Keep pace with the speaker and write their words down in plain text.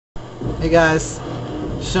Hey guys,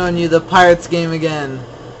 showing you the Pirates game again.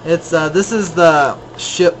 It's this is the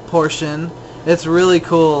ship portion. It's really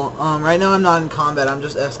cool. Right now I'm not in combat. I'm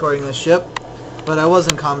just escorting the ship, but I was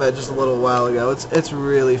in combat just a little while ago. It's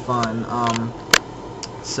really fun.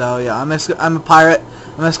 So yeah, I'm a pirate.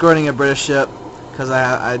 I'm escorting a British ship because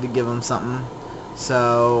I had to give them something.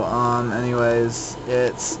 So anyways,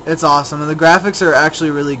 it's awesome, and the graphics are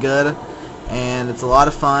actually really good, and it's a lot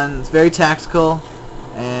of fun. It's very tactical.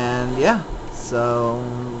 And yeah, so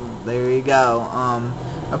there you go.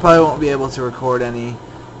 I probably won't be able to record any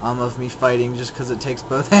of me fighting just because it takes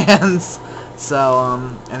both hands.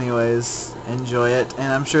 So anyways, enjoy it,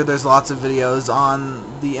 and I'm sure there's lots of videos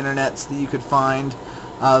on the internet that you could find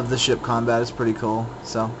of the ship combat. It's pretty cool.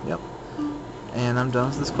 So yep, and I'm done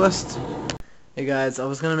with this quest. Hey guys, I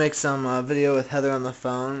was gonna make some video with Heather on the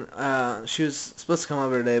phone. She was supposed to come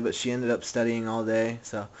over today, but she ended up studying all day,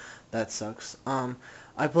 so that sucks.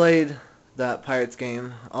 I played that Pirates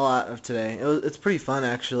game a lot of today. It's pretty fun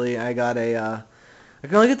actually. I can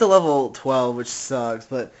only get to level 12, which sucks,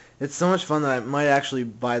 but it's so much fun that I might actually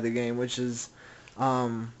buy the game, which is, I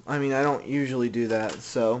mean, I don't usually do that,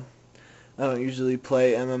 so I don't usually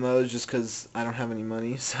play MMOs just because I don't have any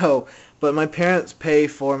money. So, but my parents pay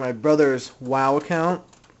for my brother's WoW account,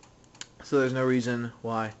 so there's no reason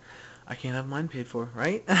why I can't have mine paid for,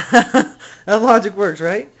 right? That logic works,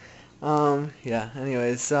 right? Yeah,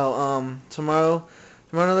 anyways, so, tomorrow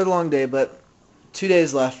another long day, but 2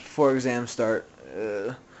 days left before exams start.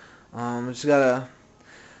 Just gotta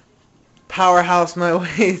powerhouse my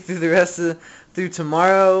way through through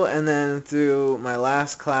tomorrow, and then through my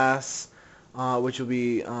last class, which will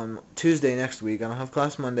be, Tuesday next week. I don't have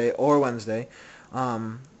class Monday or Wednesday. I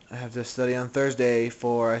have to study on Thursday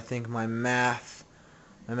for, I think, my math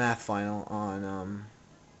final on,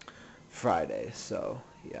 Friday, so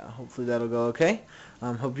yeah, hopefully that'll go okay.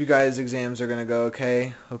 Hope you guys' exams are gonna go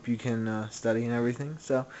okay. Hope you can study and everything.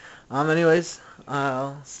 So, anyways,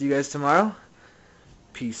 I'll see you guys tomorrow.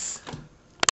 Peace.